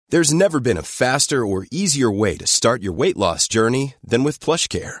There's never been a faster or easier way to start your weight loss journey than with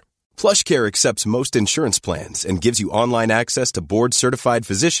PlushCare. PlushCare accepts most insurance plans and gives you online access to board-certified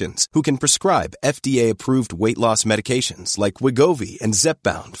physicians who can prescribe FDA-approved weight loss medications like Wegovy and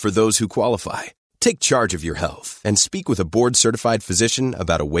Zepbound for those who qualify. Take charge of your health and speak with a board-certified physician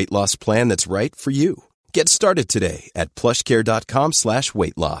about a weight loss plan that's right for you. Get started today at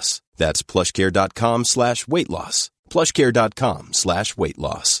plushcare.com/weight loss. That's plushcare.com/weight loss. plushcare.com/weight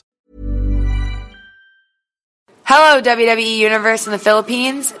loss. Hello, WWE Universe in the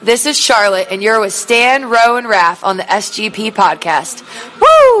Philippines. This is Charlotte, and you're with Stan, Ro, and Raph on the SGP podcast.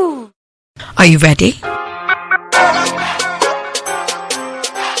 Woo! Are you ready?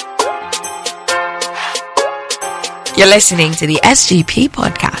 You're listening to the SGP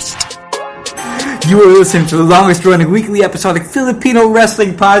podcast. You are listening to the longest running weekly episodic Filipino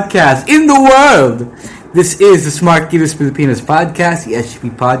wrestling podcast in the world. This is the Smart Kilos Filipinos podcast, the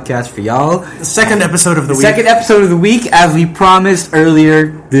SGP podcast for y'all. The second episode of the week. Second episode of the week, as we promised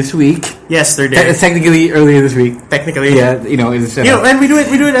earlier this week. Yesterday. Technically earlier this week. Technically. Yeah, and we do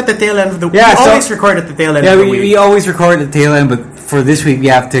it at the tail end of the week. Yeah, we always record at the tail end of the week. We always record at the tail end, but for this week we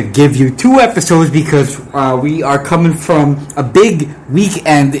have to give you 2 episodes because we are coming from a big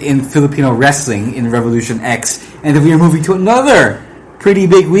weekend in Filipino wrestling in Revolution X, and then we are moving to another pretty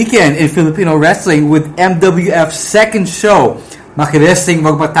big weekend in Filipino wrestling with MWF's second show, Makiwrestling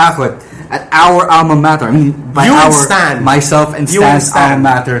Magmatakot, at our alma mater. I mean, by you our, and Stan. Myself and Stan's alma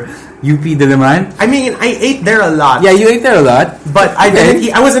mater, UP Diliman. I mean, I ate there a lot. Yeah, you ate there a lot. But I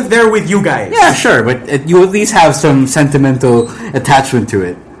wasn't there with you guys. Yeah, sure, but you at least have some sentimental attachment to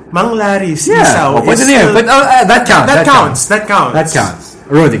it. Mang Laris, yeah. Isaw. But that counts. That counts.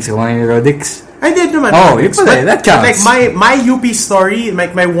 Rodix, Rodix. I did naman. Oh, you pala, that counts. Like my UP story,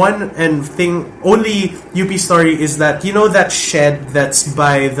 like my one and only UP story is that, you know that shed that's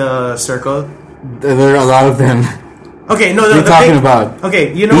by the circle? There are a lot of them. Okay, no. What are you talking about?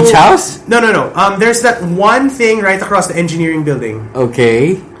 Okay, you know. Beach house? No. There's that one thing right across the engineering building.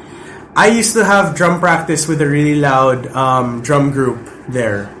 Okay. I used to have drum practice with a really loud drum group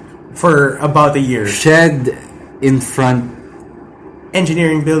there for about a year. Shed in front.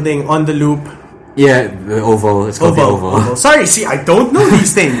 Engineering building on the loop. Yeah, the oval. It's called the oval. Sorry, see, I don't know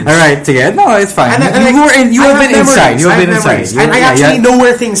these things. All right, together. No, it's fine. You have been inside. And I actually know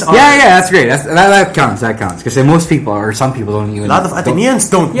where things are. Yeah, that's great. That counts. Because most people or some people don't even. A lot of Athenians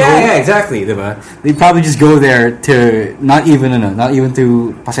don't know. Yeah, exactly. Diba? They probably just go there to not even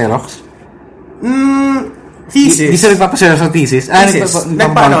to paserox. Thesis. Di sila nagpapasaya sa thesis.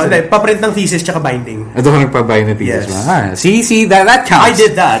 Nagpaprint ng thesis tsaka binding. Ito ko nagpabind ng thesis. Yes. See, that counts. I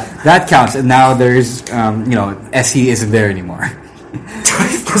did that. That counts. And now there's, SE isn't there anymore.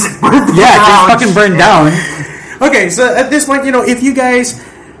 Because it burned down. Yeah, it's fucking burned down. Okay, so at this point, if you guys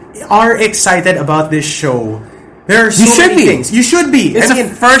are excited about this show, there are so many things. You should be. It's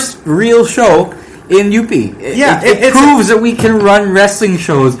the first real show in UP. It proves that we can run wrestling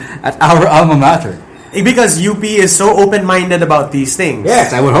shows at our alma mater. Because UP is so open-minded about these things.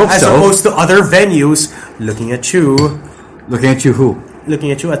 Yes, I would hope so. As opposed to other venues, looking at you. Looking at you who?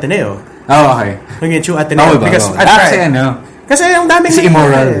 Looking at you, Ateneo. Oh, okay. Looking at you, Ateneo. Because I know. Kasi ang daming... It's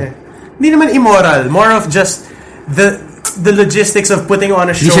immoral. Hindi naman immoral. More of just the logistics of putting on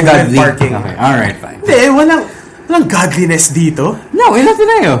a show with parking. Okay, alright, fine. Hindi, walang godliness dito. No, in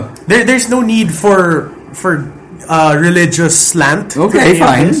Ateneo. There's no need for religious slant. Okay,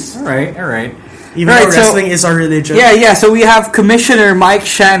 fine. Alright. Even though wrestling is our religion. Yeah. So we have Commissioner Mike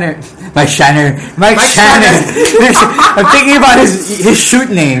Shannon. Mike Shannon. I'm thinking about his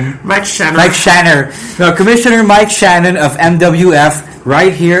shoot name. Mike Shannon. No, Commissioner Mike Shannon of MWF,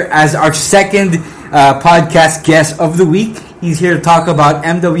 right here as our second podcast guest of the week. He's here to talk about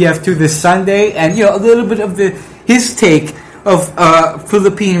MWF 2 this Sunday, and a little bit of his take of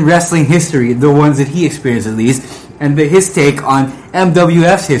Philippine wrestling history, the ones that he experienced at least. And his take on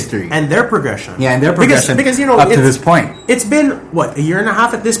MWF's history. And their progression. Yeah, and their progression because up to this point. It's been, a year and a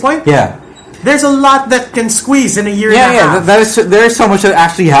half at this point? Yeah. There's a lot that can squeeze in a year and a half. Yeah, there's so much that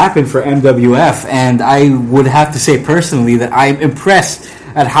actually happened for MWF. And I would have to say personally that I'm impressed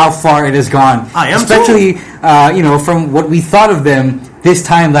at how far it has gone. I am especially, from what we thought of them this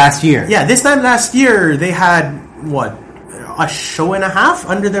time last year. Yeah, this time last year, they had, a show and a half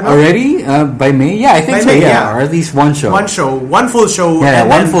under their belt? Already? By May? Yeah, I think by so, May, yeah. Or at least one show. One full show. Yeah,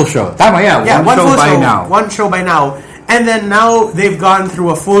 one full show. Tama, yeah. One show by now. One show by now. And then now they've gone through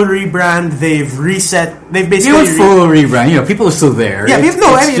a full rebrand. They've reset. They've basically... full rebrand. People are still there. Yeah, it's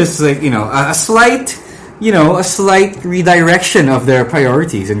just like, a slight redirection of their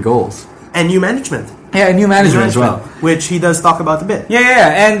priorities and goals. And new management. Yeah, new management as well. Which he does talk about a bit. Yeah.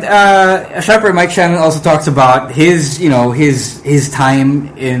 And Shepherd Mike Shannon also talks about his time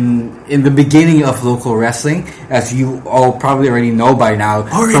in the beginning of local wrestling, as you all probably already know by now,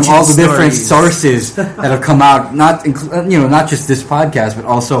 Origin from all the different stories. sources that have come out, not just this podcast, but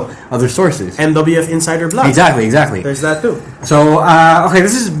also other sources. MWF Insider Blog. Exactly. There's that too. So, okay,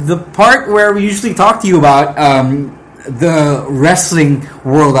 this is the part where we usually talk to you about the wrestling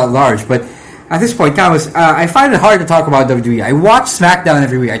world at large, but at this point, Thomas, I find it hard to talk about WWE. I watch SmackDown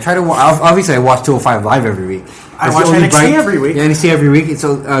every week. I try to obviously I watch 205 Live every week. I watch NXT every week. Yeah, NXT every week.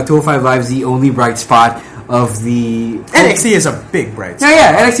 So 205 Live is the only bright spot of the NXT is a big bright spot.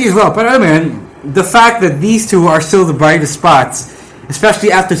 Yeah, NXT as well. But I mean, the fact that these two are still the brightest spots,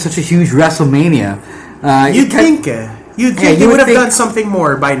 especially after such a huge WrestleMania, you'd think they would have done something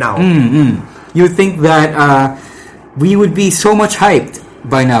more by now. You would think that we would be so much hyped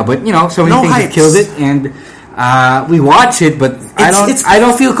by now, but so many things have killed it, and we watch it, but I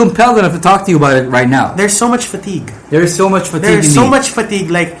don't feel compelled enough to talk to you about it right now. There's so much fatigue. There's so much fatigue,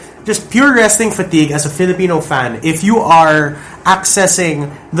 like just pure wrestling fatigue as a Filipino fan. If you are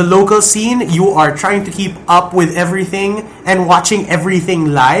accessing the local scene, you are trying to keep up with everything and watching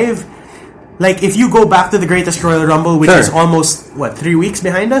everything live. Like, if you go back to the Greatest Royal Rumble, which is almost 3 weeks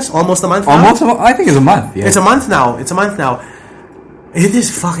behind us, almost a month now? I think it's a month. Yeah. It's a month now. It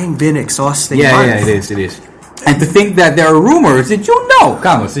has fucking been exhausting. Yeah, it is. And to think that there are rumors, did you know,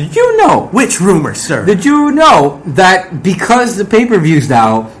 Camus, Which rumors, sir? Did you know that because the pay-per-views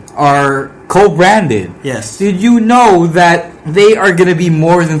now are co-branded, yes. Did you know that they are going to be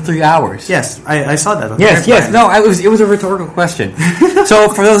more than 3 hours? Yes, I saw that. Yes. No, it was a rhetorical question. So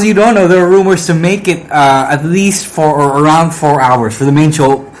for those of you who don't know, there are rumors to make it at least around 4 hours for the main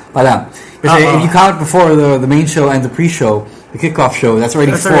show. If you count before the main show and the pre-show, the kickoff show, that's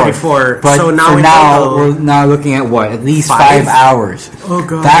already four. But so now we're now looking at at least 5 hours. Oh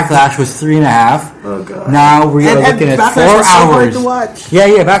god! Backlash was 3.5. Oh god! Now we are looking at 4 hours. So hard to watch. Yeah,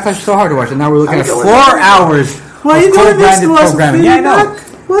 Backlash was so hard to watch, and now we're looking at 4 hours. Why are you doing this to us? Yeah, I know.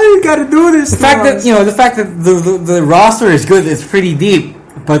 Why you gotta do this? The fact that the roster is good, it's pretty deep.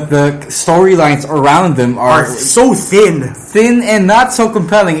 But the storylines around them are so thin and not so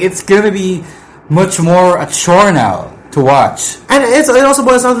compelling. It's going to be much more a chore now to watch. And it also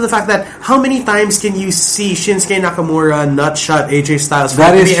boils down to the fact that how many times can you see Shinsuke Nakamura nutshot AJ Styles for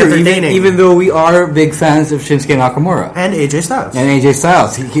that it is to be true, entertaining? even though we are big fans of Shinsuke Nakamura. And AJ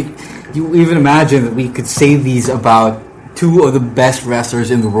Styles. You even imagine that we could say these about two of the best wrestlers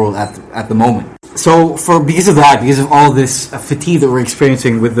in the world at the moment. So because of all this fatigue that we're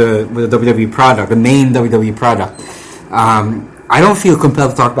experiencing with the WWE product, the main WWE product, I don't feel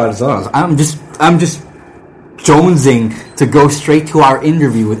compelled to talk about it at all. I'm just jonesing to go straight to our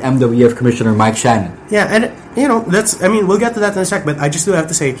interview with MWF Commissioner Mike Shannon. Yeah, and we'll get to that in a sec, but I just do have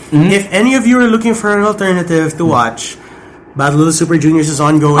to say, if any of you are looking for an alternative to watch, Battle of the Super Juniors is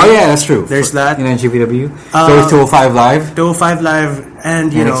ongoing. Oh yeah, that's true. There's that in NGPW. So is 205 Live. 205 Live, and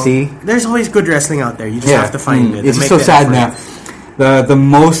NXT. There's always good wrestling out there. You just have to find it. It's just so sad now. The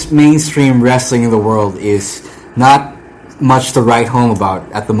most mainstream wrestling in the world is not much to write home about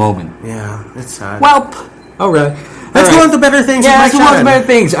at the moment. Yeah, it's sad. Well, all right. Let's go on to better things. Yeah, let's go on to better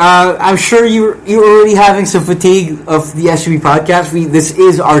things. I'm sure you're already having some fatigue of the SUV podcast. This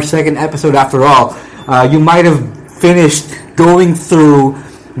is our second episode after all. You might have finished going through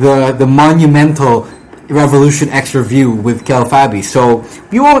the monumental Revolution X review with Kel Fabi, so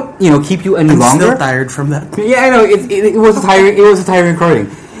we won't keep you any longer. I'm still tired from that. Yeah, I know it was a tiring recording.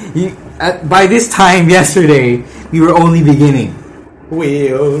 By this time yesterday, we were only beginning.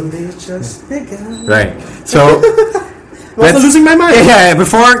 We only just began. Right. So I'm losing my mind. Yeah.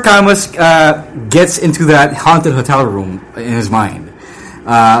 Before Camus gets into that haunted hotel room in his mind,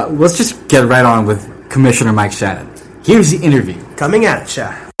 let's just get right on with Commissioner Mike Shannon. Here's the interview. Coming at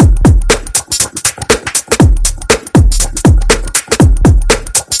ya.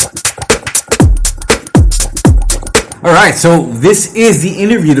 Alright, so this is the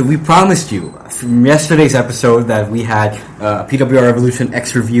interview that we promised you from yesterday's episode that we had a PWR Revolution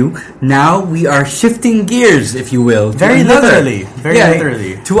X review. Now we are shifting gears, if you will. Very literally.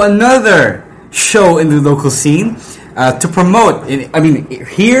 To another show in the local scene. To promote, in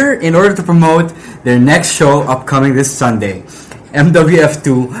order to promote their next show upcoming this Sunday,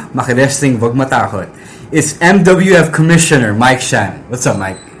 MWF2 Makiwrestling Wag Matakot. It's MWF Commissioner Mike Shannon. What's up,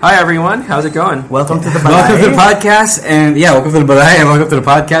 Mike? Hi everyone, how's it going? Welcome to the Balay. Welcome to the podcast, and welcome to the Balay and welcome to the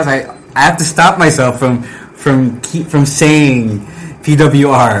podcast. I have to stop myself from saying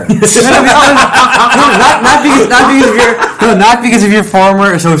PWR. Not because of your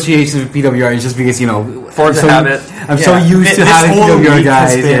former association with PWR. It's just because Force of habit. I'm so used to having PWR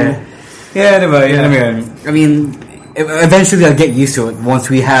guys. I mean, eventually I'll get used to it once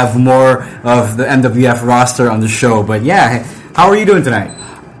we have more of the MWF roster on the show. But yeah, how are you doing tonight?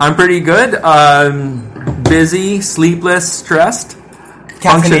 I'm pretty good. Busy, sleepless, stressed,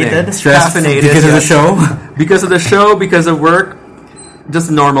 Caffeinated. Stressed because of the show. Because of the show, because of work. Just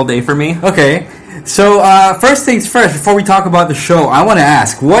a normal day for me. Okay. So, first things first, before we talk about the show, I want to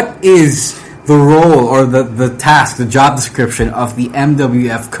ask, what is the role or the task, the job description of the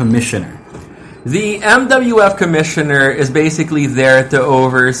MWF commissioner? The MWF commissioner is basically there to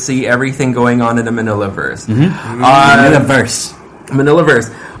oversee everything going on in the Manilaverse.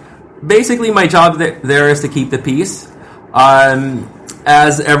 Manilaverse. Basically, my job there is to keep the peace.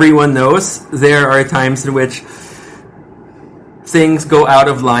 As everyone knows, there are times in which things go out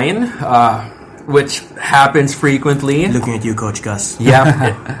of line, which happens frequently. Looking at you, Coach Gus.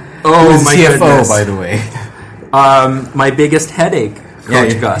 Yeah. Oh, my CFO, goodness. by the way. My biggest headache,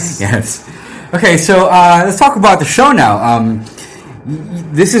 Coach Gus. Yes. Okay, so let's talk about the show now.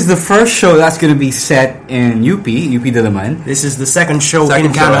 This is the first show that's going to be set in UP Diliman. This is the second show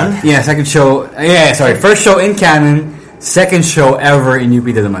in canon. Yeah, second show. Yeah, sorry. First show in canon. Second show ever in UP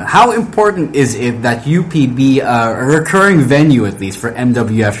Diliman. How important is it that UP be a recurring venue, at least, for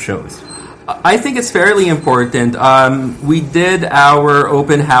MWF shows? I think it's fairly important. We did our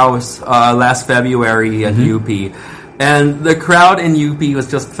open house last February at UP, and the crowd in UP was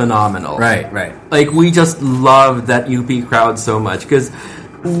just phenomenal. Right. Like, we just loved that UP crowd so much, because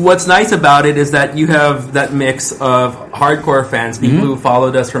what's nice about it is that you have that mix of hardcore fans, people who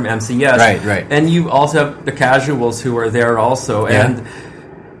followed us from MCS. Right. And you also have the casuals who are there also. Yeah. And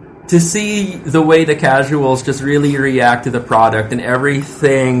to see the way the casuals just really react to the product and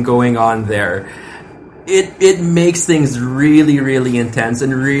everything going on there, it makes things really, really intense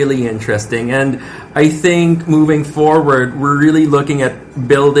and really interesting. And I think moving forward, we're really looking at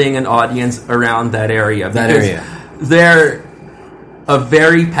building an audience around that area. They're a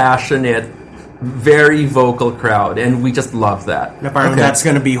very passionate, very vocal crowd, and we just love that. Apparently that's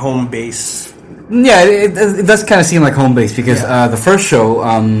going to be home base. Yeah, it does kind of seem like home base because the first show,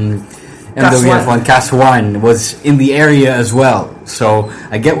 MWF on Cast 1, was in the area as well. So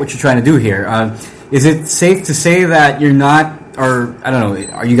I get what you're trying to do here. Is it safe to say that you're not, or I don't know,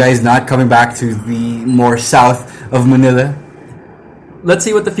 are you guys not coming back to the more south of Manila? Let's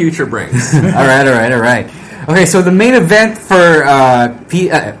see what the future brings. All right. Okay, so the main event for Sorry,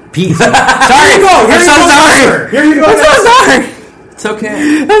 Here you go. Here you go. I'm so sorry. It's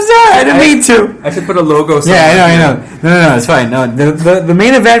okay. I'm sorry. I didn't mean to. I should put a logo somewhere. Yeah, I know. No, it's fine. No, the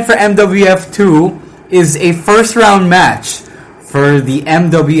main event for MWF 2 is a first round match for the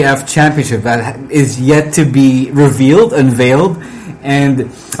MWF Championship that is yet to be unveiled. And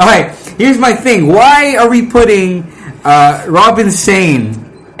all right, here's my thing. Why are we putting Robin Sane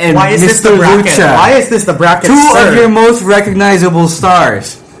and Why is Mr. this the bracket? Lucha, Why is this the bracket? two of your most recognizable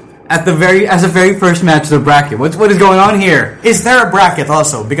stars, as the very first match of the bracket? What is going on here? Is there a bracket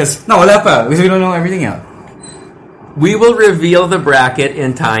also? Because No, wala pa, because we don't know everything else. We will reveal the bracket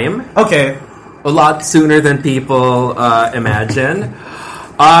in time. okay, A lot sooner than people imagine.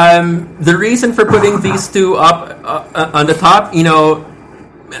 The reason for putting these two up on the top,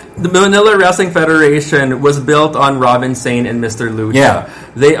 the Manila Wrestling Federation was built on Robin Sane and Mr. Lucha. Yeah.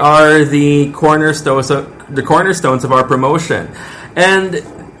 They are the cornerstones of our promotion. And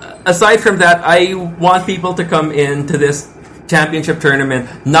aside from that, I want people to come into this championship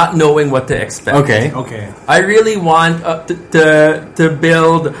tournament not knowing what to expect. okay. I really want to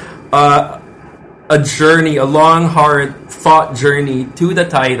build a journey, a long, hard-fought journey to the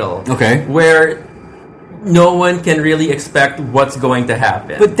title. Okay. Where no one can really expect what's going to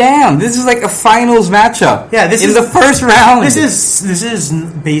happen. But damn, this is like a finals matchup. Yeah, this in is the first round. This is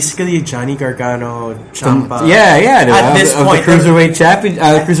basically a Johnny Gargano Ciampa. Yeah. At this point, the cruiserweight champion,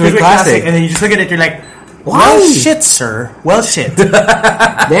 cruiserweight classic. and then you just look at it, you're like, well, shit, sir. Well, shit.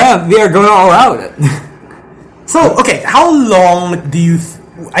 Damn, they are going all out. So, okay, how long do you?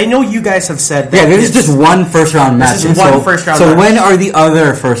 I know you guys have said that. Yeah, this is just one first round match. This is one first round So match. when are the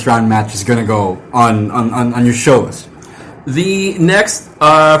other first round matches going to go on your shows? The next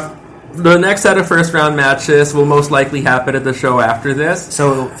set of first round matches will most likely happen at the show after this.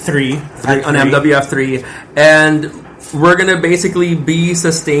 So three On MWF 3. And we're going to basically be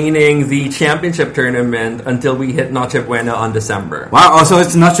sustaining the championship tournament until we hit Noche Buena on December. Wow, so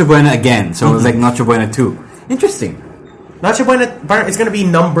it's Noche Buena again. So it's like Noche Buena 2. Interesting. Noche Buena, it's going to be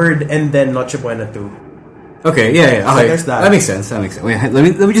numbered and then Noche Buena 2. Okay, yeah. So Okay. there's that. That makes sense. Wait, let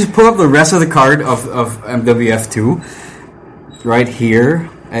me just pull up the rest of the card of MWF2 right here.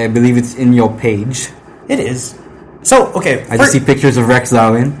 I believe it's in your page. It is. So, okay. I just see pictures of Rex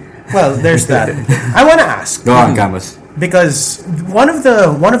Lawin. Well, there's that. I want to ask. Go on, Camus. Because one of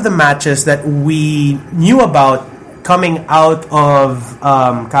the matches that we knew about coming out of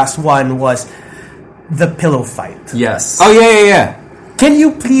Cast 1 was the pillow fight. Yes. Oh, yeah. Can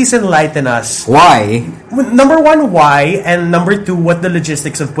you please enlighten us? Why? Number one, why? And number two, what the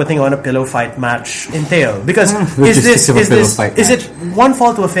logistics of putting on a pillow fight match entail? Because is it one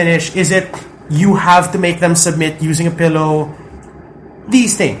fall to a finish? Is it you have to make them submit using a pillow?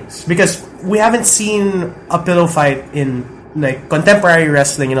 These things. Because we haven't seen a pillow fight in like contemporary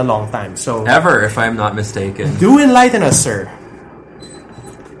wrestling in a long time. So Ever, if I'm not mistaken. do enlighten us, sir.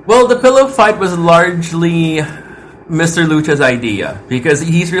 Well, the pillow fight was largely Mr. Lucha's idea because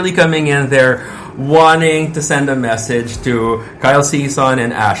he's really coming in there wanting to send a message to Kyle Season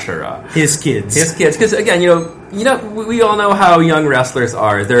and Ashura, His kids. because again, we all know how young wrestlers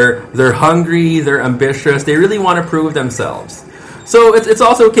are. They're hungry, they're ambitious, they really want to prove themselves. So it's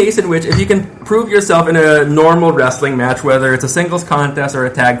also a case in which if you can prove yourself in a normal wrestling match, whether it's a singles contest or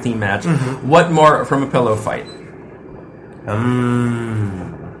a tag team match, what more from a pillow fight?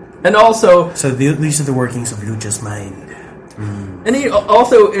 And also, So these are the workings of Lucha's mind. and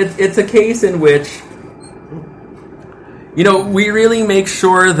it's a case in which we really make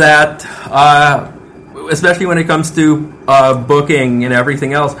sure that, especially when it comes to booking and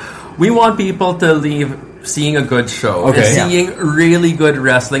everything else, we want people to leave seeing a good show and seeing really good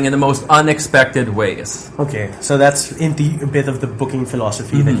wrestling in the most unexpected ways. Okay, so that's into a bit of the booking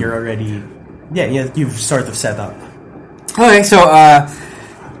philosophy that you're already, you've sort of set up. Okay, so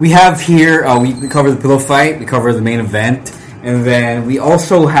we have here, we cover the pillow fight, we cover the main event, and then we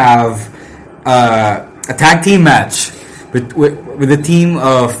also have a tag team match with the team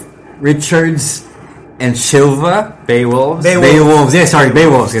of Richards and Silva. Beowulfs. Beowulfs,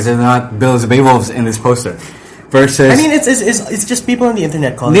 Beowulfs, because they're not Bills, Beowulfs in this poster. Versus... I mean, it's just people on the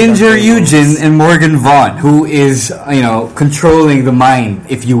internet calling Ninja Ryujin and Morgan Vaughn, who is, controlling the mind,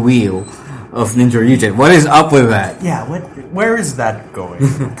 if you will, of Ninja Ryujin. What is up with that? Yeah, where is that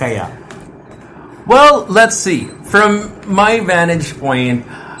going? Kaya. Well, let's see. From my vantage point,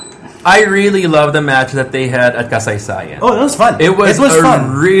 I really love the match that they had at Kasaysayan. Oh, it was fun. It was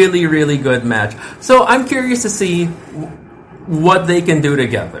fun. really, really good match. So I'm curious to see what they can do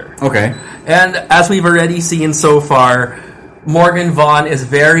together. Okay. And as we've already seen so far, Morgan Vaughn is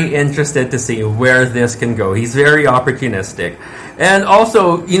very interested to see where this can go. He's very opportunistic. And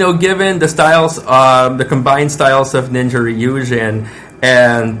also, given the styles, the combined styles of Ninja Ryujin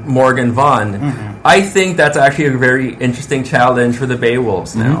and Morgan Vaughn, I think that's actually a very interesting challenge for the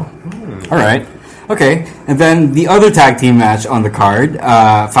Beowulfs now. All right. Okay. And then the other tag team match on the card,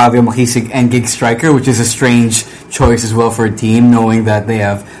 Fabio Makisig and Gig Striker, which is a strange choice as well for a team, knowing that they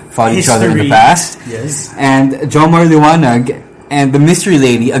have fought each other in the past. Yes. And Jomar Liwanag and the mystery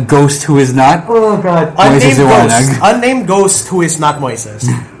lady, a ghost who is not... Oh, God. Unnamed ghost who is not Moises.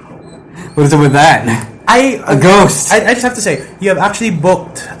 What is it with that? A ghost. I just have to say, you have actually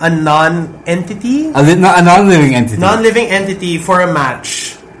booked a non-entity? A non-living entity. Non-living entity for a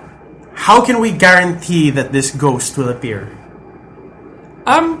match. How can we guarantee that this ghost will appear?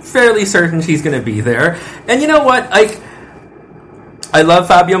 I'm fairly certain she's going to be there. And you know what? I love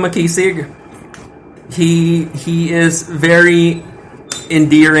Fabio Makisig. He is very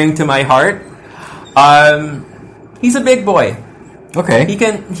endearing to my heart. He's a big boy. Okay. He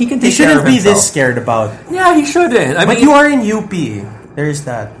can take care of himself. He shouldn't be this scared about. Yeah, he shouldn't. But you are in UP. There's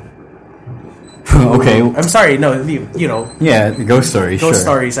that. Okay. I'm sorry. No, Yeah, the ghost story. Ghost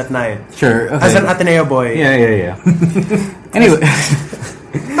stories at night. Sure. Okay. As an Ateneo boy. Yeah. Anyway.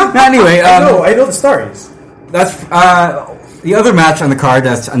 I know the stories. That's the other match on the card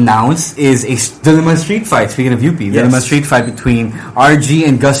that's announced is a Diliman Street fight. Speaking of UP, Diliman Street fight between RG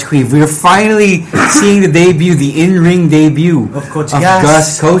and Gus Queeve. We are finally seeing the in-ring debut of Coach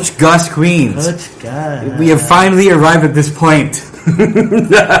Gus. Coach Gus Queens. Coach Gus. We have finally arrived at this point.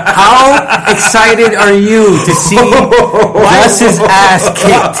 How excited are you to see Gus's ass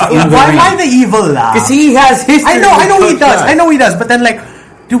kicked in the ring? Why the evil laugh? Because he has history. I know he does. I know he does. But then,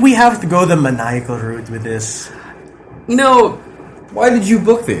 do we have to go the maniacal route with this? Why did you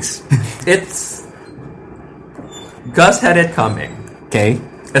book this? Gus had it coming. Okay.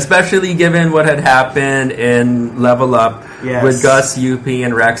 Especially given what had happened in Level Up with Gus, UP,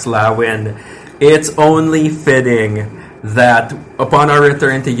 and Rex Lawin. It's only fitting that upon our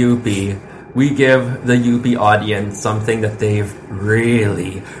return to UP, we give the UP audience something that they've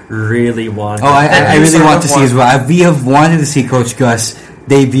really, really wanted. Oh, I really want to see as well. We have wanted to see Coach Gus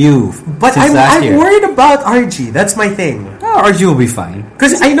debut, but I'm worried about RG. That's my thing. Oh, RG will be fine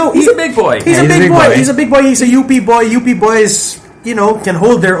because I know he's a big boy. He's a big boy. He's a big boy. He's a UP boy. UP boys, can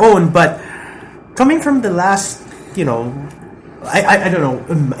hold their own. But coming from the last, I don't know.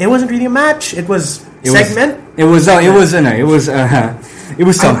 It wasn't really a match. It was segment. It was something.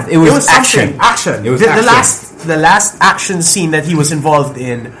 It was action. Action. It was the last action scene that he was involved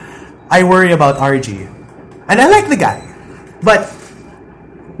in. I worry about RG, and I like the guy, but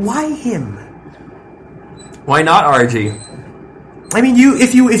why him? Why not RG? I mean,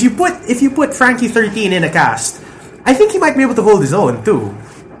 if you put Frankie 13 in a cast, I think he might be able to hold his own too.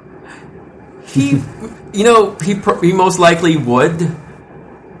 He most likely would,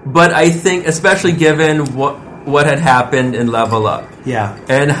 but I think, especially given what had happened in Level Up,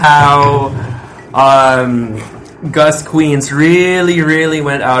 and how Gus Queens really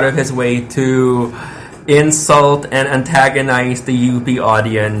went out of his way to insult and antagonize the UP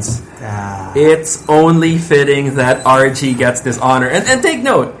audience. It's only fitting that RG gets this honor. And take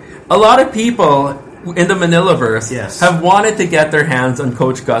note, a lot of people in the Manilaverse have wanted to get their hands on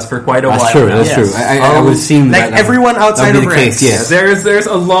Coach Gus for quite a while. That's true. I would seem like everyone outside of ranks. Yes. There's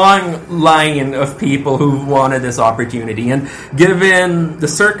a long line of people who wanted this opportunity, and given the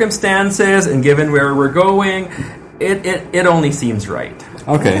circumstances and given where we're going, it only seems right.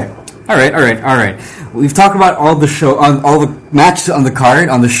 Okay. All right. We've talked about all the matches on the card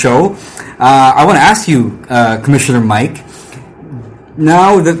on the show. I want to ask you, Commissioner Mike.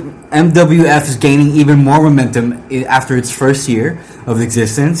 Now that MWF is gaining even more momentum after its first year of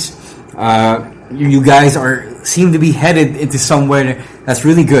existence, you guys seem to be headed into somewhere that's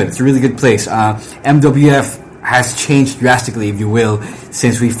really good. It's a really good place. MWF has changed drastically, if you will,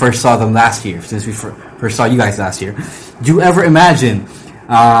 since we first saw them last year. Since we first saw you guys last year. Do you ever imagine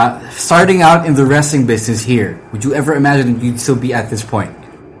starting out in the wrestling business here? Would you ever imagine you'd still be at this point?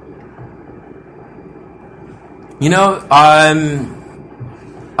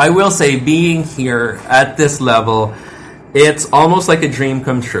 I will say, being here at this level, it's almost like a dream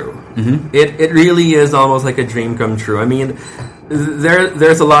come true. Mm-hmm. It really is almost like a dream come true. I mean,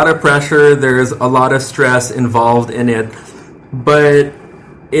 there's a lot of pressure, there's a lot of stress involved in it, but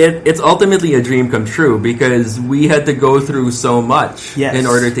it's ultimately a dream come true because we had to go through so much in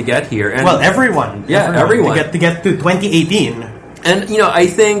order to get here. And everyone. To get to 2018. And, I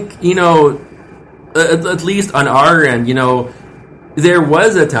think, at least on our end, there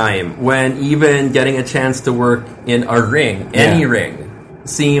was a time when even getting a chance to work in a ring, any ring,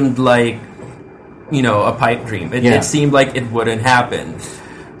 seemed like, a pipe dream. It seemed like it wouldn't happen.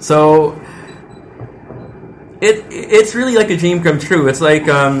 So it's really like a dream come true. It's like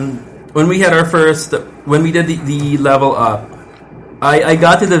when we had when we did the Level Up, I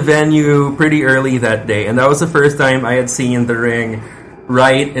got to the venue pretty early that day, and that was the first time I had seen the ring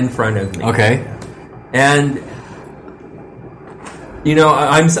right in front of me. Okay. And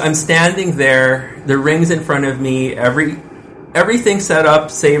I'm standing there. The ring's in front of me. Everything set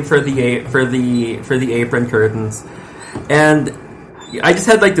up, save for the apron curtains, and I just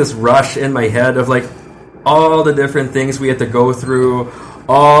had like this rush in my head of like all the different things we had to go through,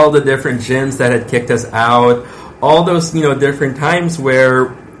 all the different gyms that had kicked us out, all those different times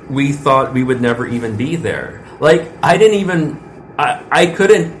where we thought we would never even be there. Like I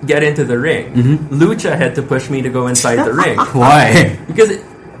couldn't get into the ring. Mm-hmm. Lucha had to push me to go inside the ring. Why? Because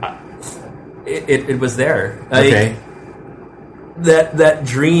it was there. Okay. That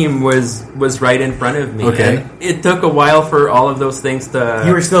dream was right in front of me. Okay. And it took a while for all of those things to...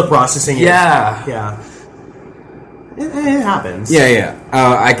 You were still processing it. Yeah. It happens. Yeah.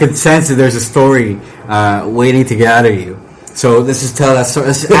 I could sense that there's a story waiting to get out of you. So let's just tell that story.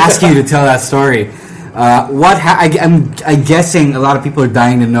 Let's ask you to tell that story. I'm guessing a lot of people are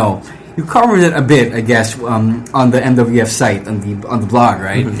dying to know. You covered it a bit, I guess, on the MWF site, on the blog,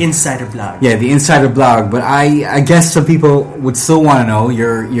 right? Mm-hmm. Insider blog. Yeah, the Insider blog. But I guess some people would still want to know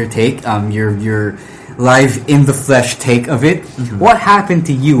your take, your live in the flesh take of it. Mm-hmm. What happened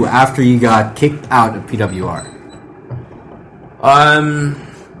to you after you got kicked out of PWR?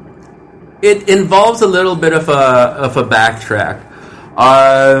 It involves a little bit of a backtrack.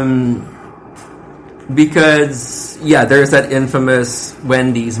 Because there's that infamous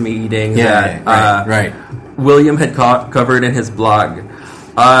Wendy's meeting that right. William had covered in his blog.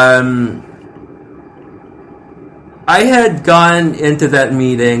 I had gone into that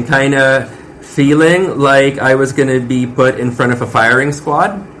meeting kind of feeling like I was going to be put in front of a firing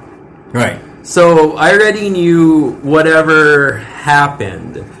squad. Right. So I already knew whatever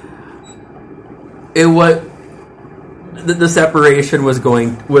happened, it was the separation was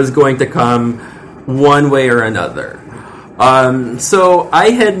going to come one way or another. So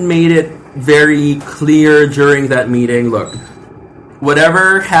I had made it very clear during that meeting, look,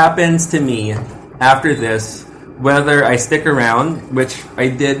 whatever happens to me after this, whether I stick around, which I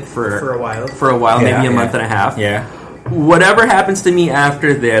did for a while, maybe a month and a half. Yeah. Whatever happens to me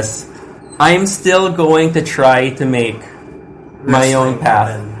after this, I'm still going to try to make my own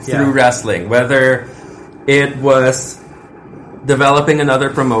path through wrestling, whether it was developing another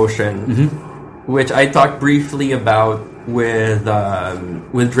promotion, which I talked briefly about with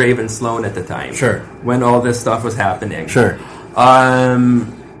Draven Sloan at the time. Sure. When all this stuff was happening. Sure.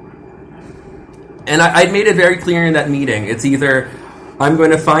 And I made it very clear in that meeting. It's either I'm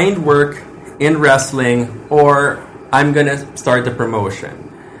going to find work in wrestling or I'm going to start the promotion.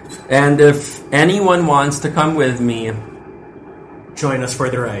 And if anyone wants to come with me, join us for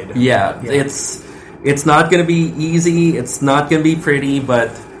the ride. Yeah. It's not going to be easy. It's not going to be pretty,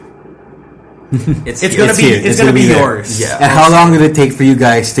 but it's going to be yours. Yeah. And how long did it take for you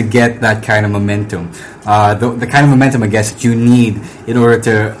guys to get that kind of momentum? The kind of momentum, I guess, that you need in order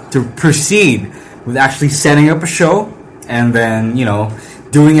to proceed with actually setting up a show and then,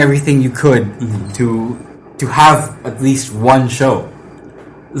 doing everything you could to have at least one show.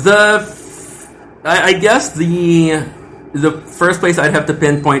 I guess the first place I'd have to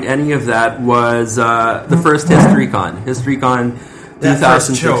pinpoint any of that was the first HistoryCon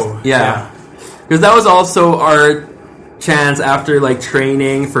 2006 show. Yeah, because that was also our chance after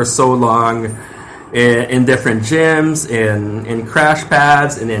training for so long in different gyms, in Crash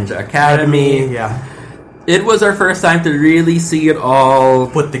Pads, in Ninja Academy. Yeah. It was our first time to really see it all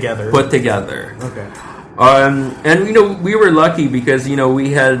put together. Okay. And we were lucky because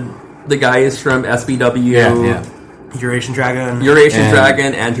we had the guys from SPW, Eurasian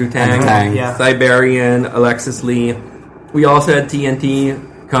Dragon, Andrew Tang, Siberian, Alexis Lee. We also had TNT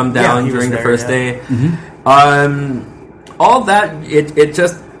come down during the first day. All that it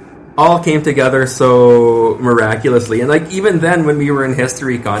just all came together so miraculously, and even then when we were in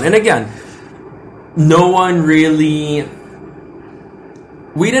HistoryCon, and again,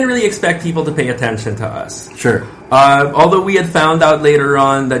 we didn't really expect people to pay attention to us. Sure. Although we had found out later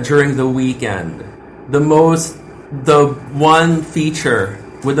on that during the weekend, the one feature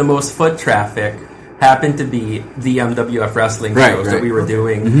with the most foot traffic happened to be the MWF wrestling shows that we were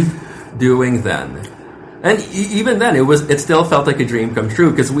doing then. And even then, it still felt like a dream come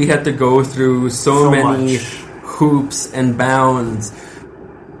true because we had to go through so many hoops and bounds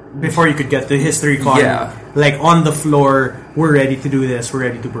before you could get the HistoryCon. Yeah. On the floor, we're ready to do this, we're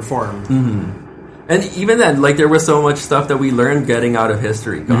ready to perform. And even then, there was so much stuff that we learned getting out of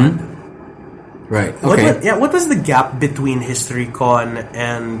HistoryCon. Right. Okay. What was the gap between HistoryCon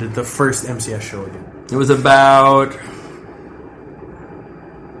and the first MCS show? It was about...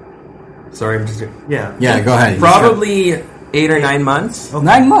 Sorry, I'm just... Yeah, go ahead. Probably 8 or 9 months. Okay.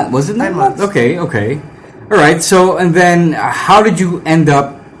 9 months? Was it 9 months? Okay. All right. So, and then how did you end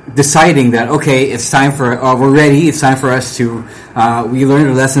up deciding that, okay, it's time for... we're ready. It's time for us to... we learned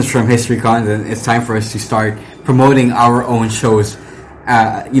the lessons from HistoryCon, and it's time for us to start promoting our own shows,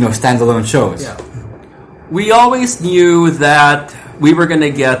 standalone shows. Yeah. We always knew that we were going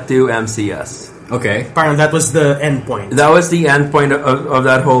to get to MCS. Okay. Apparently that was the end point. That was the end point of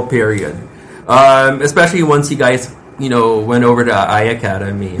that whole period. Especially once you guys, went over to I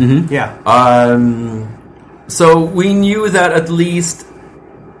Academy. Yeah. So we knew that at least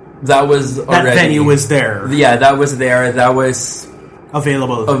that was already... That venue was there. Yeah, that was there. That was...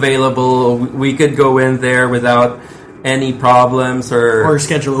 Available. We could go in there without any problems or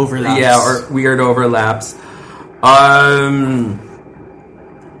schedule overlaps. Yeah, or weird overlaps.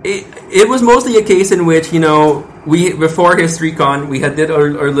 It was mostly a case in which, we before HistoryCon, we had did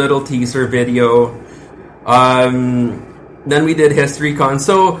our little teaser video. Then we did HistoryCon.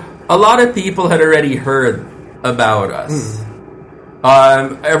 So a lot of people had already heard about us.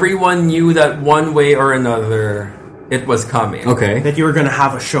 Everyone knew that one way or another it was coming. Okay. That you were going to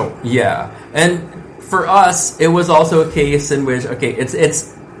have a show. Yeah. And for us, it was also a case in which, okay,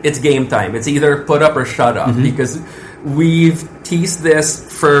 it's game time. It's either put up or shut up because we've teased this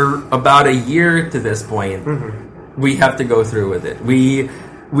for about a year to this point. We have to go through with it. We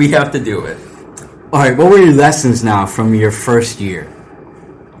have to do it. All right. What were your lessons now from your first year?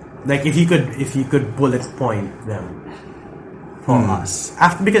 If you could bullet point them for us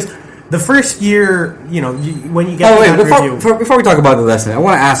because the first year, when you get before we talk about the lesson, I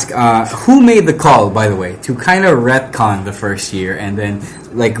want to ask who made the call, by the way, to kind of retcon the first year and then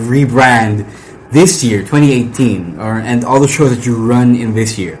rebrand this year, 2018, and all the shows that you run in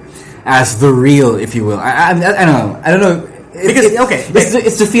this year. as the real, if you will. I don't know.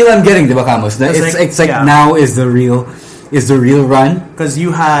 It's the feel I'm getting, diba, Camus? It's like now is the real run, because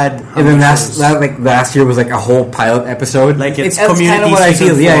you had and then last year was like a whole pilot episode. Like it's that's kind of what I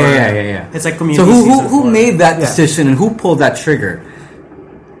feel. Yeah. It's like Community. So who made that decision and who pulled that trigger?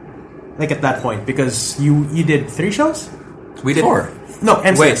 Like at that point, because you did 3 shows. We did 4. No,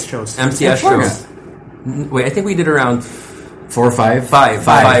 MCS shows. MCS shows. Wait, I think we did around 4 or 5? 5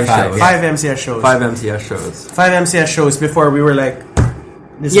 shows. 5 MCS shows. 5 MCS shows. 5 MCS shows before we were like,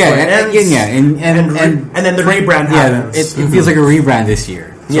 this is where it ends. And then the rebrand happens. It feels like a rebrand this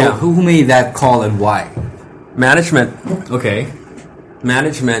year. So who made that call and why? Management. Okay.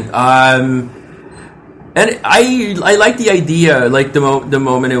 Management. And I like the idea, like the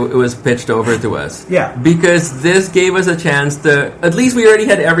moment it was pitched over to us. Yeah. Because this gave us a chance to, at least we already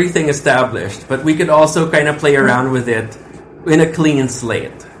had everything established, but we could also kind of play around with it in a clean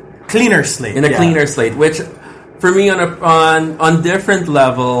slate. Cleaner slate. Cleaner slate, which for me on different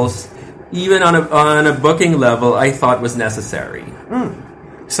levels, even on a booking level, I thought was necessary.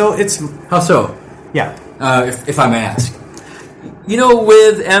 So it's... How so? Yeah. If I may ask.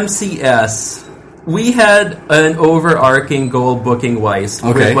 With MCS... we had an overarching goal booking-wise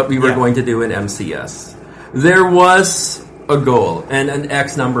with what we were going to do in MCS. There was a goal and an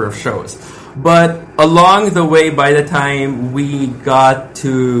X number of shows. But along the way, by the time we got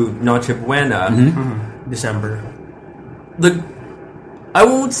to Noche Buena, December, I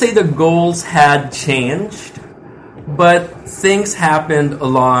won't say the goals had changed, but things happened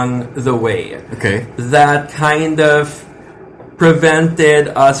along the way. Okay. That kind of prevented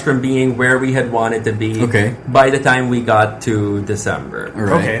us from being where we had wanted to be by the time we got to December.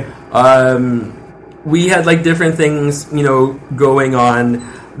 Right. Okay. We had like different things, going on.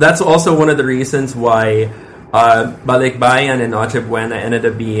 That's also one of the reasons why Balikbayan and Noche Buena ended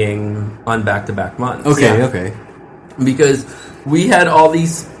up being on back-to-back months. Okay. Because we had all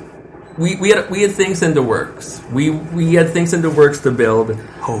these we had things in the works. We had things in the works to build.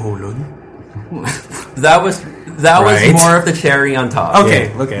 That was more of the cherry on top. Okay.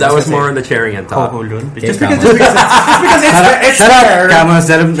 That was more of the cherry on top. Just because it's shut up, Camus.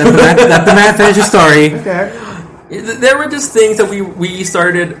 Let the man finish his story. Okay. There were just things that we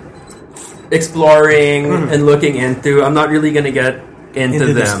started exploring and looking into. I'm not really going to get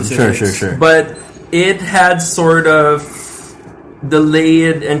into them. Sure. But it had sort of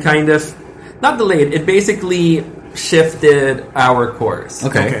delayed and kind of... Not delayed. It basically shifted our course.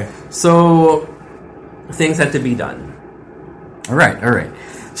 Okay. So things had to be done. All right.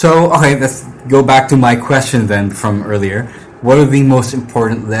 So, let's go back to my question then from earlier. What are the most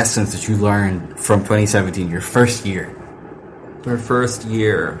important lessons that you learned from 2017, your first year? Our first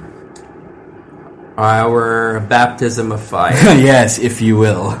year. Our baptism of fire. Yes, if you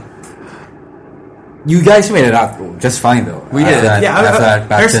will. You guys made it out just fine, though. We did.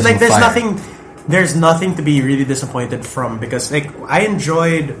 There's nothing to be really disappointed from, because I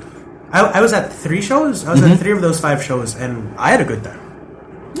enjoyed... I was at 3 shows. I was at 3 of those 5 shows, and I had a good time.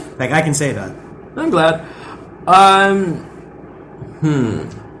 I can say that. I'm glad. I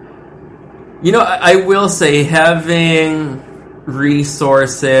will say, having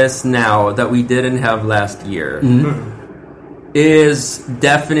resources now that we didn't have last year is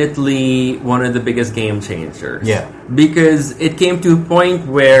definitely one of the biggest game changers. Yeah. Because it came to a point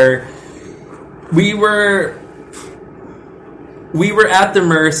where we were at the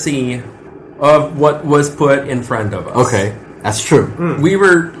mercy of what was put in front of us. Okay, that's true. We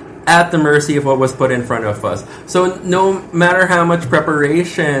were at the mercy of what was put in front of us. So no matter how much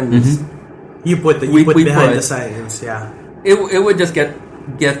preparation you put behind the science, it would just get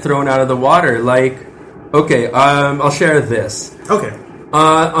thrown out of the water. Like, I'll share this. Okay.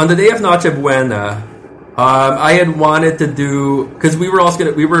 On the day of Noche Buena, I had wanted to do, because we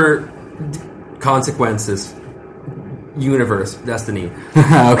were consequences. Universe, Destiny.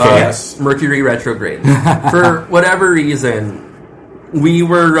 Yes. Mercury retrograde. For whatever reason, we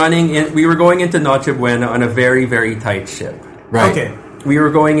were going into Noche Buena on a very, very tight ship. Right. Okay. We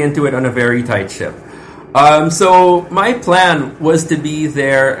were going into it on a very tight ship. So my plan was to be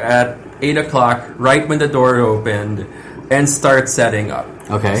there at 8 o'clock, right when the door opened, and start setting up.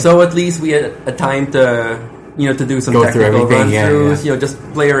 Okay. So at least we had a time to do some technical run-throughs, just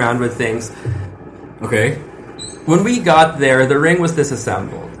play around with things. Okay. When we got there, the ring was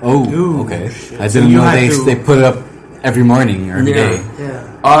disassembled. Oh, okay. I didn't know they put it up every morning or every day.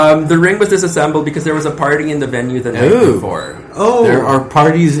 Yeah. The ring was disassembled because there was a party in the venue the night before. Oh. There are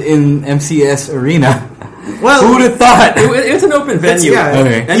parties in MCS Arena. Well, who would have thought? It's an open venue.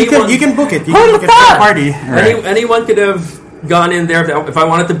 Okay. You can book it. You can book it for a party. Anyone could have gone in there, if I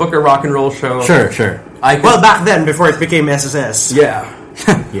wanted to book a rock and roll show, Sure. I could, Well, back then, before it became SSS. yeah.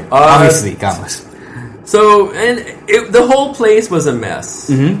 Yeah, obviously, Gamos. So, the whole place was a mess.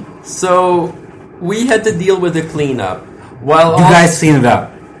 Mm-hmm. So, we had to deal with the cleanup. While You guys clean it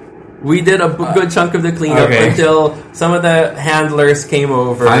up. we did a good chunk of the cleanup until some of the handlers came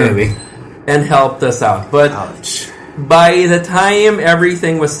over Finally. and helped us out. But Ouch. by the time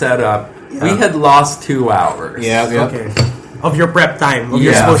everything was set up, we had lost 2 hours. Yeah. Okay. Of your prep time. Of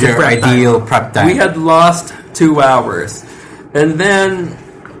your Yeah, supposed Your prep ideal time. prep time. We had lost 2 hours. And then,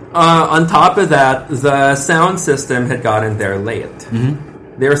 on top of that, the sound system had gotten there late.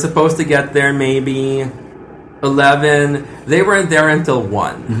 Mm-hmm. They were supposed to get there maybe 11. They weren't there until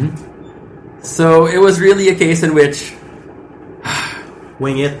 1. Mm-hmm. So it was really a case in which,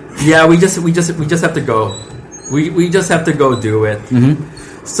 Wing it. yeah, we just have to go. We just have to go do it.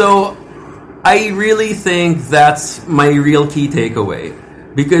 Mm-hmm. So I really think that's my real key takeaway,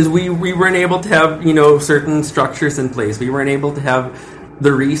 because we weren't able to have, certain structures in place. We weren't able to have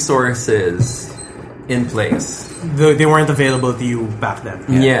the resources in place. They weren't available to you back then.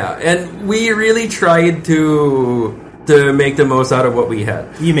 Yeah, and we really tried to make the most out of what we had.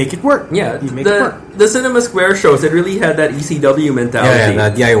 You make it work. Yeah, You make it work. the Cinema Square shows, it really had that ECW mentality. Yeah,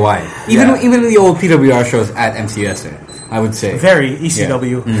 the DIY. Even the old PWR shows at MCS, I would say. Very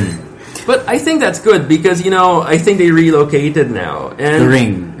ECW. Yeah. Mm. But I think that's good because, I think they relocated now. And The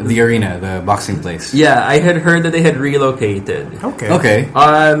ring, the arena, the boxing place. yeah, I had heard that they had relocated. Okay.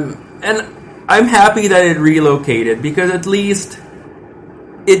 And I'm happy that it relocated because at least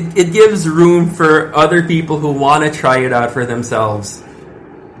it gives room for other people who want to try it out for themselves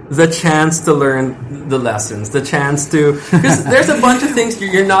the chance to learn the lessons, the chance to... Because there's a bunch of things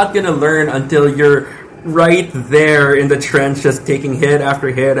you're not going to learn until you're right there in the trench, just taking hit after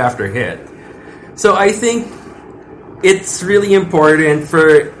hit after hit. So I think it's really important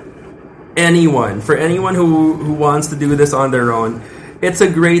for anyone who wants to do this on their own. It's a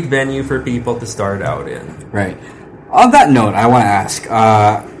great venue for people to start out in. Right. On that note, I want to ask,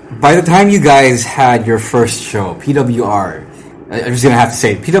 by the time you guys had your first show, PWR, I'm just going to have to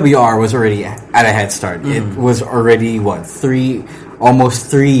say, PWR was already at a head start. It was already, almost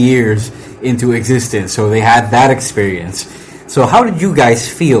 3 years into existence, so they had that experience. So how did you guys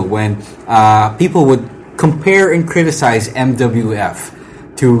feel when people would compare and criticize MWF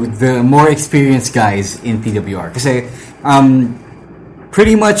to the more experienced guys in PWR? Because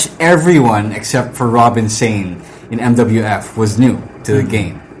pretty much everyone except for Robin Sane in MWF was new to the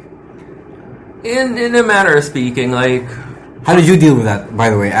game. In a manner of speaking, like... How did you deal with that,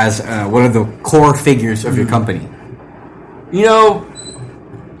 by the way, as one of the core figures of your company?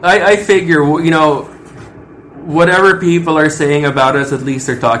 I figure, whatever people are saying about us, at least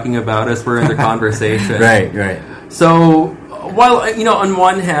they're talking about us. We're in the conversation. Right. So, while, on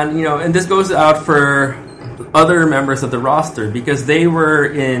one hand, and this goes out for other members of the roster, because they were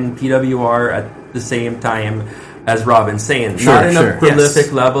in PWR at the same time as Robin Sane. Not in a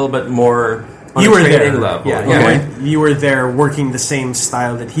prolific level, but more on a training level. Yeah, you were there working the same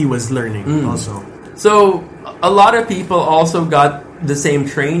style that he was learning also. So, a lot of people also got the same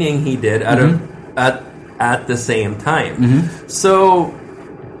training he did at the same time. So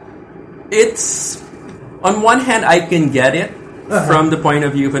it's, on one hand, I can get it from the point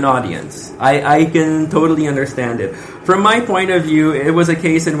of view of an audience. I can totally understand it. From my point of view, it was a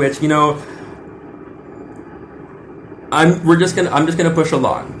case in which, I'm just gonna push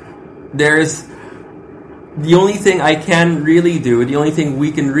along. There's the only thing I can really do, the only thing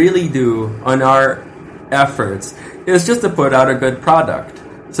we can really do on our efforts is just to put out a good product.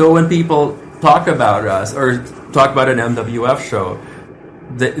 So when people talk about us or talk about an MWF show,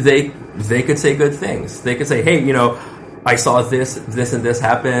 they could say good things. They could say, hey, I saw this and this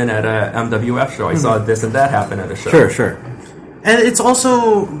happen at a MWF show. I saw this and that happen at a show. Sure. And it's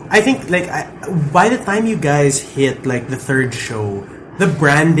also, I think, by the time you guys hit, the third show, the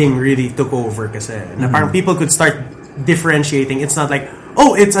branding really took over kasi. Na parang people could start differentiating. It's not like,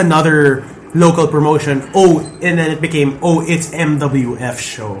 oh, it's another local promotion. Oh, and then it became, oh, it's MWF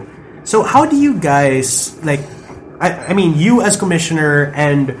show. So how do you guys, I mean, you as commissioner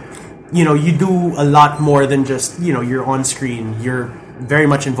and, you do a lot more than just, you're on screen. You're very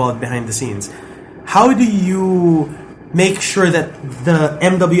much involved behind the scenes. How do you make sure that the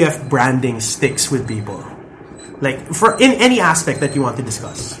MWF branding sticks with people? In any aspect that you want to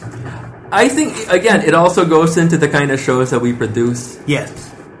discuss. I think, again, it also goes into the kind of shows that we produce.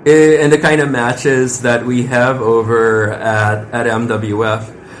 Yes. And the kind of matches that we have over at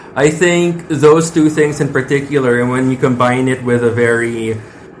MWF. I think those two things in particular, and when you combine it with a very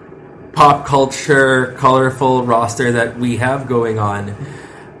pop culture, colorful roster that we have going on,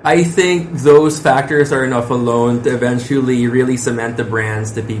 I think those factors are enough alone to eventually really cement the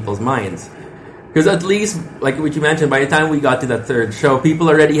brands to people's minds. Because at least, like what you mentioned, by the time we got to that third show, people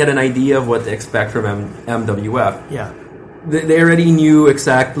already had an idea of what to expect from MWF. Yeah. They already knew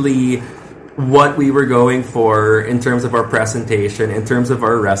exactly what we were going for in terms of our presentation, in terms of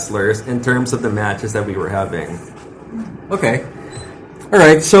our wrestlers, in terms of the matches that we were having. Okay. All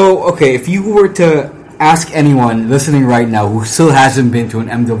right. So, okay, if you were to ask anyone listening right now who still hasn't been to an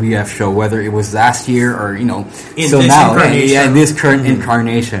MWF show, whether it was last year or, still now, in this current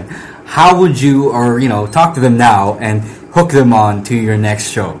incarnation, how would you, or, talk to them now and hook them on to your next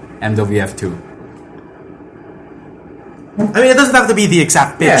show, MWF 2? I mean, it doesn't have to be the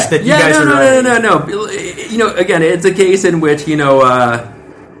exact pitch that you guys are running. No. Again, it's a case in which, I've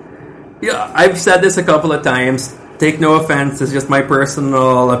said this a couple of times. Take no offense, it's just my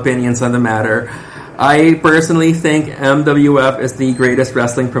personal opinions on the matter. I personally think MWF is the greatest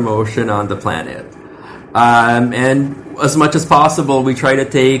wrestling promotion on the planet. And as much as possible, we try to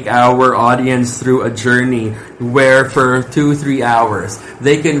take our audience through a journey where for 2-3 hours,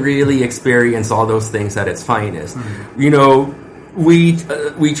 they can really experience all those things at its finest.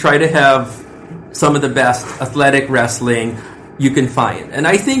 Mm-hmm. We try to have some of the best athletic wrestling you can find. And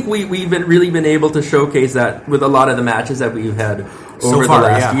I think we've really been able to showcase that with a lot of the matches that we've had over the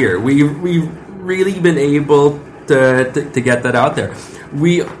last year. We've really been able to get that out there.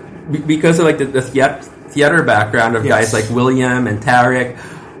 Because of the theater background of guys like William and Tarek,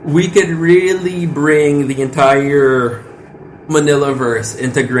 we could really bring the entire Manilaverse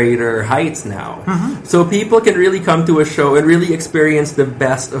into greater heights now. Mm-hmm. So people can really come to a show and really experience the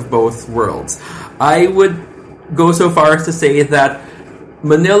best of both worlds. I would go so far as to say that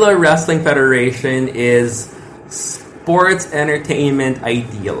Manila Wrestling Federation is sports entertainment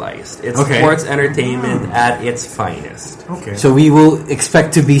idealized. It's sports entertainment at its finest. Okay. So we will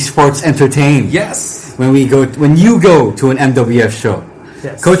expect to be sports entertained. Yes. When you go to an MWF show.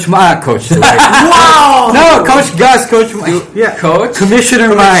 Yes. Coach. Wow! No, Coach Gus, Coach Mike. Yeah. Coach?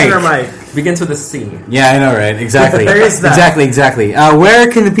 Commissioner Mike. Begins with a C. Yeah, I know, right? Exactly. There is that. Exactly. Where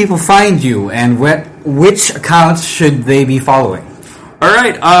can the people find you, and which accounts should they be following? All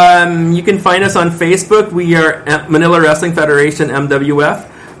right. You can find us on Facebook. We are Manila Wrestling Federation MWF.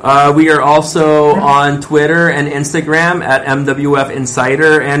 We are also on Twitter and Instagram at MWF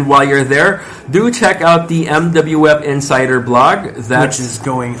Insider. And while you're there, do check out the MWF Insider blog. Which is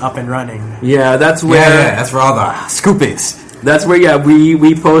going up and running. Yeah, that's where... Yeah, that's where all the scoop is. That's where,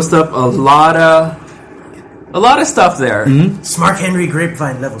 we post up a lot of stuff there. Mm-hmm. Smart Henry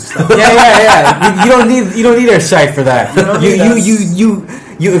Grapevine level stuff. Yeah. You don't need our site for that. You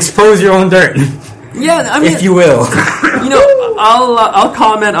expose your own dirt. Yeah, I mean, if you will. I'll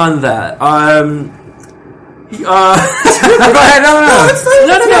comment on that. Go ahead. No. It's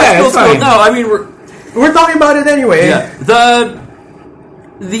cool. No, I mean we're talking about it anyway. Yeah.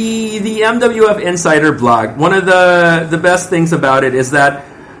 The MWF Insider blog. One of the best things about it is that,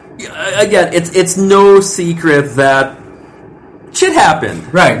 again, it's no secret that shit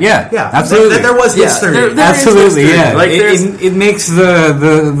happened. Right? Yeah. Absolutely. There was history. There absolutely. History. Yeah. Like it makes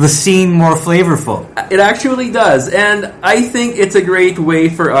the scene more flavorful. It actually does, and I think it's a great way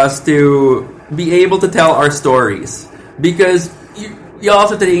for us to be able to tell our stories, because you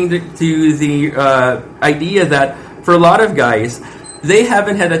also take to the idea that for a lot of guys, they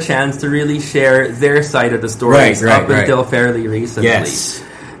haven't had a chance to really share their side of the stories until fairly recently. Yes.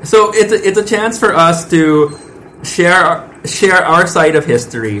 So it's a chance for us to share our side of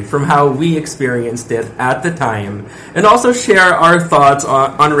history from how we experienced it at the time, and also share our thoughts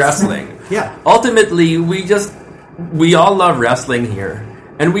on wrestling. Yeah. Ultimately, we all love wrestling here,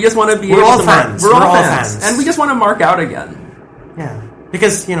 and we just want to be We're all fans, and we just want to mark out again. Yeah.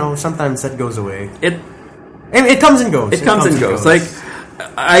 Because, sometimes that goes away. It comes and goes. It comes and goes. Like,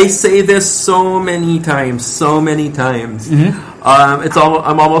 I say this so many times. Mm-hmm.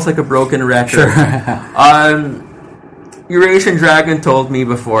 I'm almost like a broken record. Sure. Eurasian Dragon told me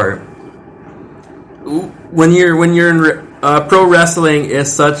before, when you're in pro wrestling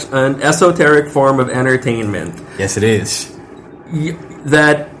is such an esoteric form of entertainment. Yes, it is.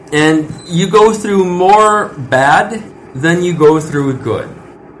 And you go through more bad than you go through good.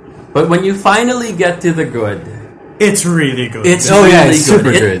 But when you finally get to the good, it's really good. It's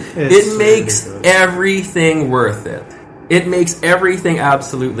super good. It makes everything worth it. It makes everything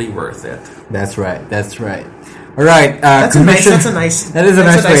absolutely worth it. That's right. All right. That is a nice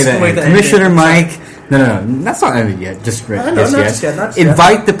way to Commissioner Mike. No, that's not ended yet. Just not yet.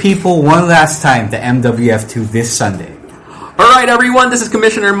 Invite the people one last time to MWF2 this Sunday. All Alright everyone, this is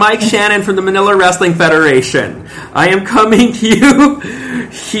Commissioner Mike Shannon from the Manila Wrestling Federation. I am coming to you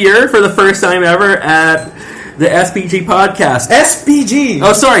here for the first time ever at the SPG podcast. SPG!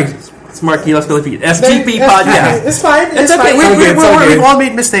 Oh, sorry. It's Marquitos Philippines. SGP podcast. It's fine. It's okay. We've all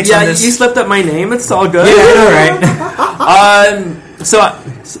made mistakes on this. You slipped up my name. It's all good. Yeah, alright. So,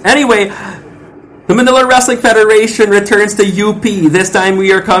 anyway, the Manila Wrestling Federation returns to UP. This time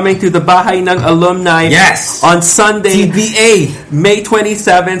we are coming to the Bahay ng Alumni on Sunday, TBA, May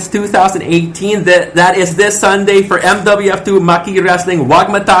 27th, 2018. That is this Sunday for MWF2 Maki Wrestling Wag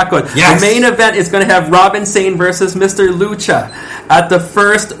Matakot. Yes. The main event is going to have Robin Sane versus Mr. Lucha at the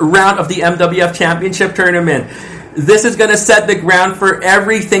first round of the MWF Championship Tournament. This is going to set the ground for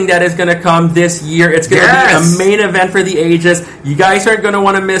everything that is going to come this year. It's going to be a main event for the ages. You guys aren't going to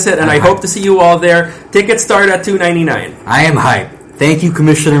want to miss it, and I hope to see you all there. Tickets start at $2.99. I am hyped. Thank you,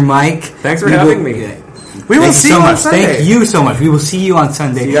 Commissioner Mike. Thanks for having me. We will see you on Sunday. Thank you so much. We will see you on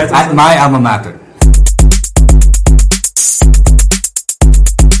Sunday you guys on at Sunday. my alma mater.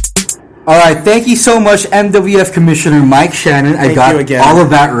 Alright, thank you so much, MWF Commissioner Mike Shannon. I got you again. all of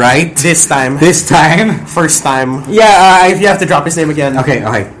that right. This time. First time. Yeah, If you have to drop his name again. Okay.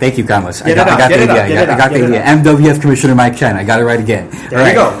 Thank you, Carlos. I Get got it the up, idea. I got the idea. MWF Commissioner Mike Shannon. I got it right again. There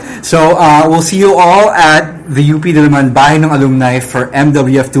you go. So, we'll see you all at the UP Diliman Bahay ng Alumni for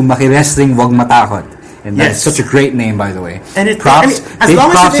MWF2 Maki Wrestling Wag Matakot. And that's such a great name, by the way. And it props, as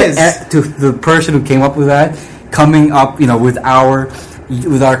long as it is to the person who came up with that, coming up,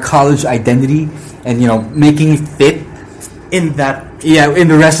 with our college identity and making it fit in that. Yeah, in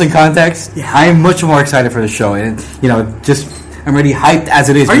the wrestling context. Yeah. I'm much more excited for the show, and I'm already hyped as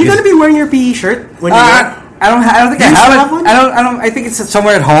it is. Are you going to be wearing your PE shirt when you're there? I don't think Do I you still have have one? I don't. I think it's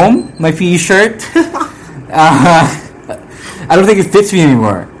somewhere at home. My PE shirt. I don't think it fits me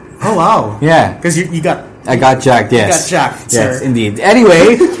anymore. Oh wow! Yeah, because you got. I got jacked. Yes, You got jacked, yes, sir. indeed.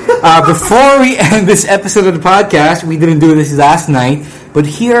 Anyway, before we end this episode of the podcast, we didn't do this last night, but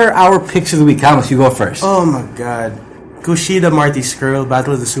here are our picks of the week. Thomas, you go first. Oh my God, Kushida Marty Skrull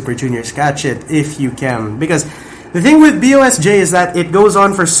Battle of the Super Juniors. Catch it if you can, because the thing with BOSJ is that it goes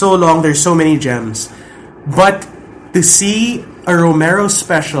on for so long. There's so many gems, but to see a Romero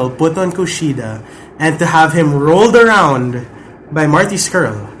special put on Kushida and to have him rolled around by Marty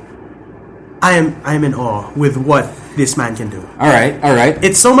Skrull, I'm in awe with what this man can do. All right.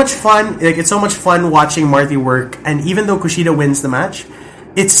 It's so much fun. It's so much fun watching Marty work, and even though Kushida wins the match,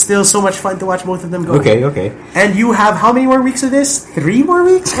 it's still so much fun to watch both of them go. Okay. And you have how many more weeks of this? 3 more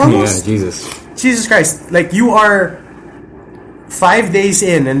weeks almost? Yeah, Jesus Christ. Like, you are 5 days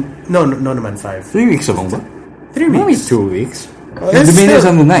in, and no naman 5. 3 weeks of ba? 3 weeks. Maybe 2 weeks. Oh, The it's Dominion's still-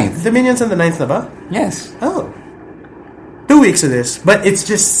 on the 9th. Dominion's on the 9th na ba? Yes. Oh. 2 weeks of this, but it's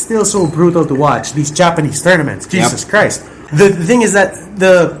just still so brutal to watch these Japanese tournaments. Jesus Christ! The thing is that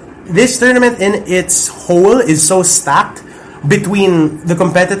this tournament in its whole is so stacked between the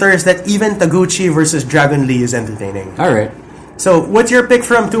competitors that even Taguchi versus Dragon Lee is entertaining. All right. So, what's your pick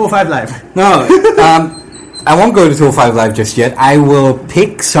from 205 Live? No, I won't go to 205 Live just yet. I will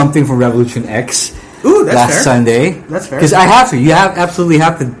pick something from Revolution X. Ooh, that's last fair. Sunday. That's fair. Because I have to. You absolutely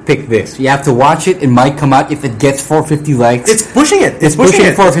have to pick this. You have to watch it. It might come out if it gets 450 likes. It's pushing it. It's pushing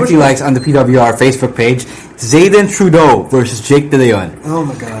 450 likes on the PWR Facebook page. Zayden Trudeau versus Jake De Leon. Oh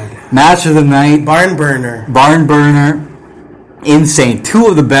my God! Match of the night. Barn burner. Insane. 2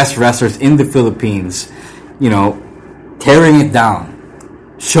 of the best wrestlers in the Philippines. Tearing it down.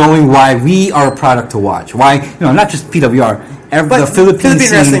 Showing why we are a product to watch. Why, not just PWR. The Philippine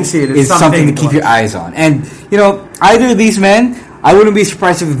wrestling scene scene is something to keep your eyes on. And, either of these men, I wouldn't be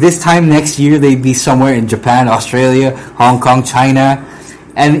surprised if this time next year they'd be somewhere in Japan, Australia, Hong Kong, China,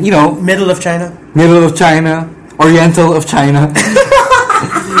 and, Middle of China. Oriental of China,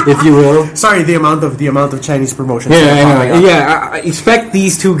 if you will. Sorry, the amount of Chinese promotions. I expect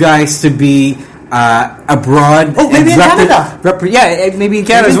these 2 guys to be abroad. Oh, maybe in Canada. Maybe in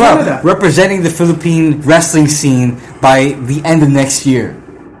Canada as well. Representing the Philippine wrestling scene by the end of next year.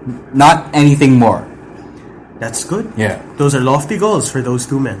 Not anything more. That's good. Yeah. Those are lofty goals for those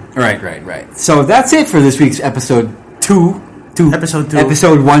 2 men. Right. So that's it for this week's episode 2. Episode 2.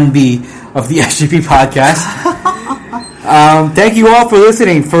 Episode 1B of the SGP podcast. Thank you all for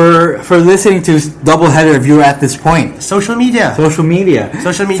listening. For listening to this doubleheader if you're at this point. Social media. For, It's you.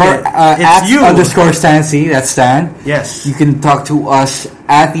 @_Stancy, that's Stan. Yes. You can talk to us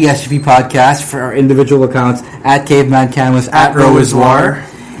at the SGP podcast for our individual accounts at Caveman Canvas, at Row is War.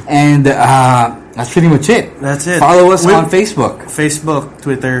 And that's pretty much it. That's it. Follow us on Facebook. Facebook,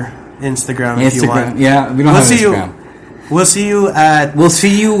 Twitter, Instagram if you want. Yeah, we don't have Instagram. We'll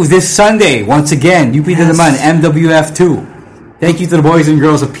see you this Sunday once again. UP Diliman, MWF2. Thank you to the boys and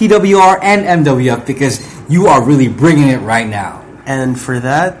girls of PWR and MWF because you are really bringing it right now. And for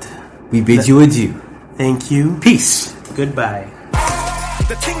that, we bid you adieu. Thank you. Peace. Goodbye.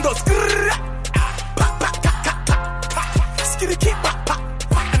 The ting goes skitty keep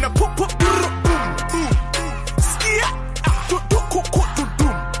and a pop pop boom boom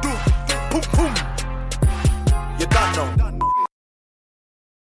boom boom. You don't know.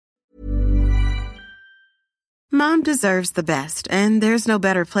 Mom deserves the best, and there's no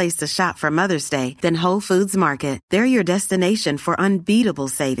better place to shop for Mother's Day than Whole Foods Market. They're your destination for unbeatable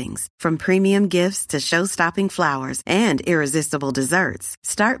savings, from premium gifts to show-stopping flowers and irresistible desserts.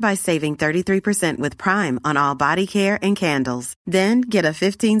 Start by saving 33% with Prime on all body care and candles. Then get a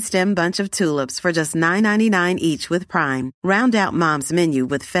 15-stem bunch of tulips for just $9.99 each with Prime. Round out Mom's menu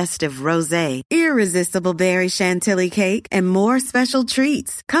with festive rosé, irresistible berry chantilly cake, and more special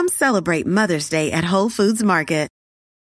treats. Come celebrate Mother's Day at Whole Foods Market.